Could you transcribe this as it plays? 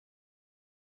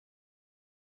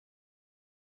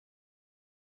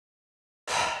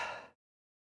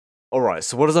Alright,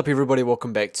 so what is up everybody,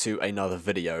 welcome back to another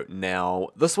video. Now,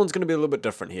 this one's going to be a little bit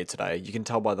different here today. You can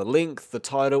tell by the length, the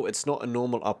title, it's not a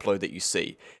normal upload that you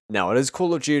see. Now, it is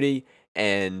Call of Duty,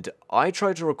 and I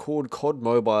tried to record COD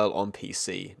Mobile on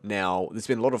PC. Now, there's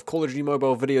been a lot of Call of Duty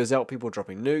Mobile videos out, people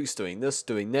dropping nukes, doing this,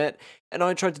 doing that, and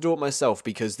I tried to do it myself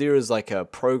because there is like a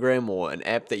program or an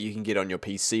app that you can get on your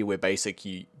PC where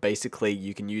basically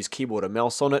you can use keyboard and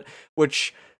mouse on it,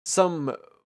 which some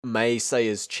may say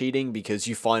is cheating because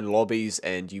you find lobbies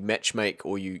and you matchmake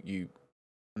or you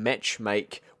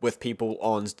matchmake with people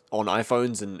on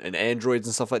iPhones and Androids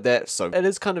and stuff like that, so it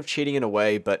is kind of cheating in a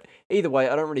way, but either way,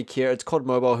 I don't really care. It's COD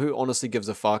Mobile, who honestly gives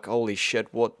a fuck? Holy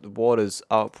shit, what is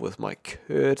up with my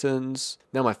curtains?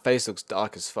 Now my face looks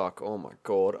dark as fuck, oh my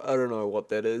god, I don't know what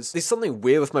that is. There's something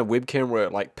weird with my webcam where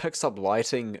it like picks up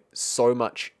lighting so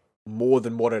much more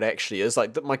than what it actually is,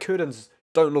 like my curtains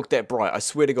don't look that bright, I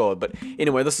swear to god. But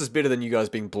anyway, this is better than you guys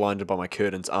being blinded by my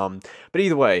curtains. But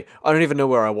either way, I don't even know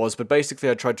where I was, but basically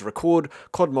I tried to record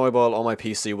COD Mobile on my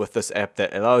PC with this app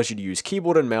that allows you to use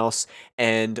keyboard and mouse,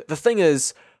 and the thing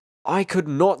is, I could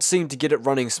not seem to get it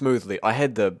running smoothly. I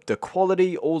had the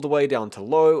quality all the way down to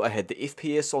low, I had the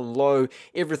FPS on low,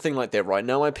 everything like that. Right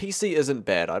now my PC isn't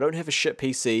bad, I don't have a shit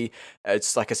PC,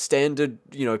 it's like a standard,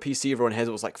 you know, PC everyone has.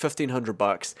 It was like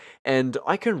 $1,500, and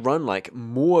I can run like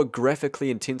more graphically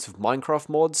intensive Minecraft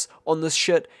mods on this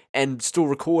shit and still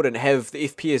record and have the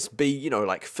FPS be, you know,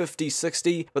 like 50,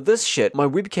 60, but this shit, my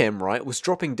webcam, right, was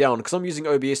dropping down, because I'm using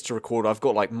OBS to record. I've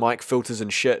got like mic filters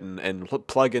and shit and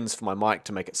plugins for my mic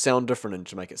to make it sound different and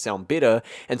to make it sound better,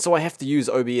 and so I have to use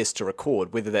OBS to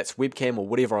record, whether that's webcam or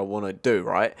whatever I want to do,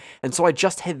 right? And so I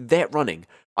just had that running.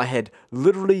 I had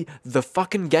literally the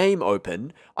fucking game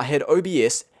open, I had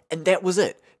OBS, and that was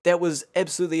it. That was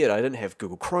absolutely it. I didn't have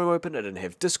Google Chrome open, I didn't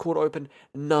have Discord open,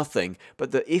 nothing.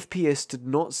 But the FPS did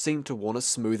not seem to want to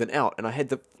smoothen out. And I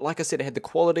had like I said, I had the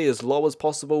quality as low as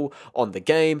possible on the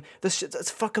game. This shit, it's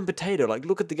fucking potato. Like,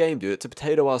 look at the game, dude. It's a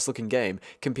potato-ass looking game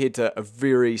compared to a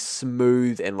very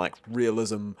smooth and like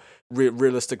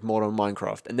realistic mod on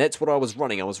Minecraft. And that's what I was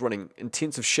running. I was running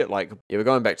intensive shit like, yeah, we're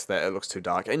going back to that. It looks too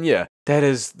dark. And yeah, that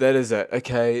is it.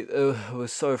 Okay, it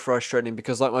was so frustrating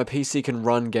because like my PC can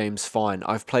run games fine.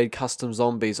 I've played custom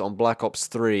zombies on Black Ops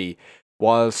 3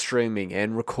 while streaming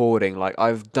and recording. Like,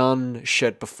 I've done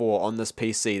shit before on this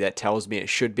PC that tells me it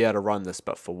should be able to run this,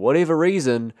 but for whatever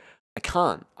reason, I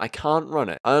can't run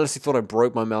it. I honestly thought I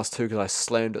broke my mouse too because I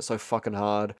slammed it so fucking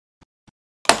hard.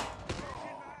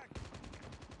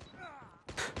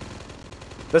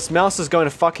 This mouse is going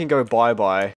to fucking go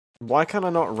bye-bye. Why can't I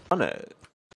not run it?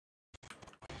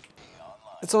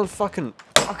 It's on fucking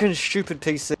stupid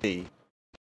PC.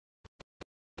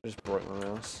 I just broke my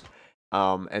mouse.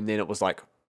 And then it was like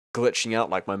glitching out,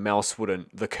 like my mouse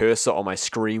wouldn't, the cursor on my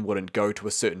screen wouldn't go to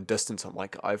a certain distance. I'm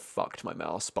like, I've fucked my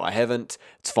mouse, but I haven't.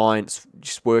 It's fine, it's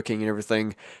just working and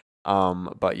everything.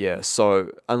 But yeah, so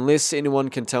unless anyone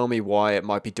can tell me why it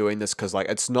might be doing this, because like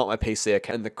it's not my PC,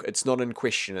 it's not in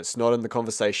question, it's not in the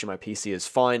conversation. My PC is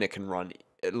fine, it can run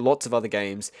lots of other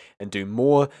games and do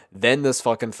more than this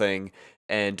fucking thing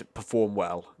and perform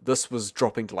well. This was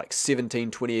dropping to like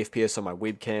 17, 20 FPS on my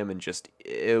webcam and just,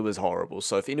 it was horrible.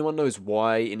 So if anyone knows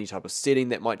why, any type of setting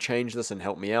that might change this and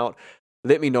help me out,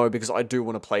 let me know, because I do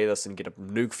want to play this and get a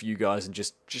nuke for you guys and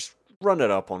just run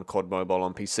it up on COD Mobile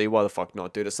on PC. Why the fuck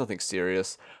not, dude? It's nothing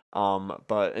serious.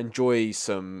 But enjoy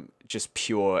some just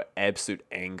pure absolute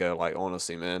anger, like,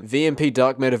 honestly, man. VMP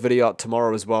Dark made a video up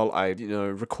tomorrow as well. I, you know,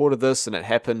 recorded this and it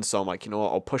happened, so I'm like, you know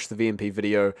what, I'll push the VMP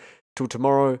video till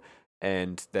tomorrow,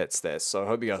 and that's that. So I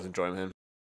hope you guys enjoy, man.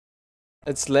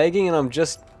 It's lagging and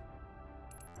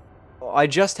I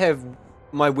just have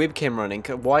my webcam running.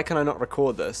 Why can I not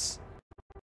record this?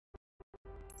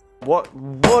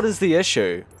 What is the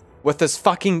issue with this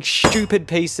fucking stupid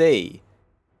PC?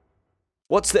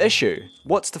 What's the issue?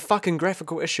 What's the fucking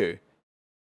graphical issue?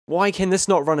 Why can this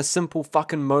not run a simple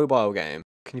fucking mobile game?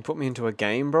 Can you put me into a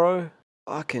game, bro?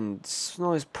 Fucking,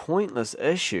 those pointless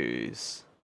issues.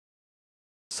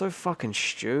 So fucking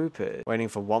stupid. Waiting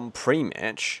for one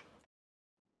pre-match?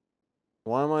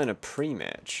 Why am I in a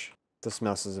pre-match? This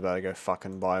mouse is about to go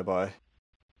fucking bye-bye.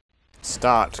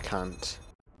 Start, cunt.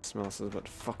 This mouse is about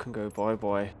to fucking go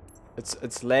bye-bye.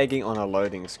 It's lagging on a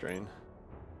loading screen.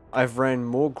 I've ran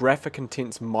more graphic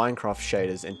intense Minecraft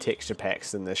shaders and texture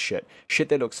packs than this shit. Shit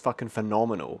that looks fucking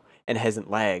phenomenal and hasn't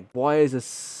lagged. Why is a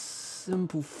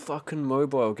simple fucking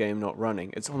mobile game not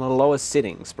running? It's on the lowest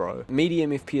settings, bro.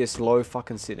 Medium FPS, low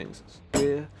fucking settings.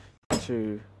 Swear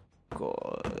to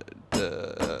God.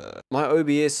 My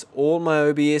OBS, all my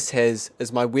OBS has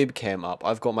is my webcam up.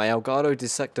 I've got my Elgato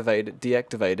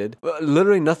deactivated.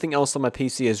 Literally nothing else on my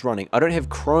PC is running. I don't have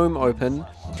Chrome open.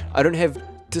 I don't have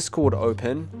Discord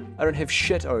open. I don't have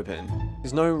shit open.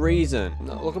 There's no reason.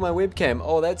 Look at my webcam.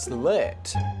 Oh, that's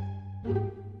lit.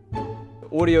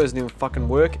 The audio isn't even fucking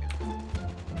work.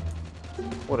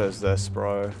 What is this,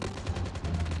 bro?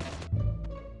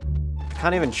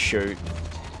 Can't even shoot.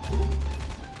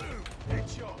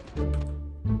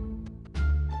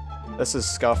 This is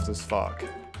scuffed as fuck.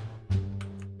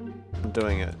 I'm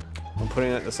doing it. I'm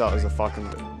putting this out as a fucking...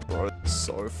 Bro, it's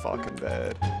so fucking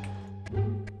bad.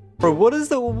 Bro, what is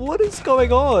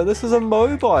going on? This is a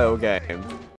mobile game.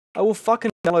 I will fucking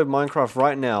download Minecraft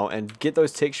right now and get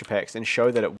those texture packs and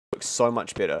show that it works so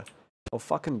much better. I'll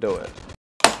fucking do it.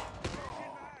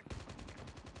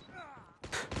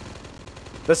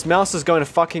 This mouse is going to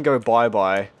fucking go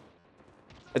bye-bye.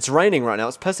 It's raining right now.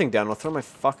 It's pissing down. I'll throw my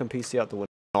fucking PC out the window.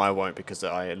 No, I won't because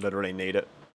I literally need it.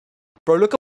 Bro,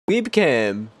 look at my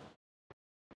webcam.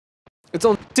 It's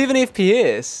on 7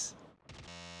 FPS.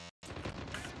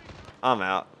 I'm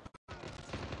out.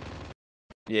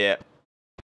 Yeah.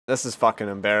 This is fucking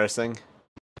embarrassing.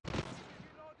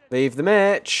 Leave the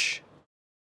match.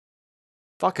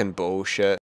 Fucking bullshit.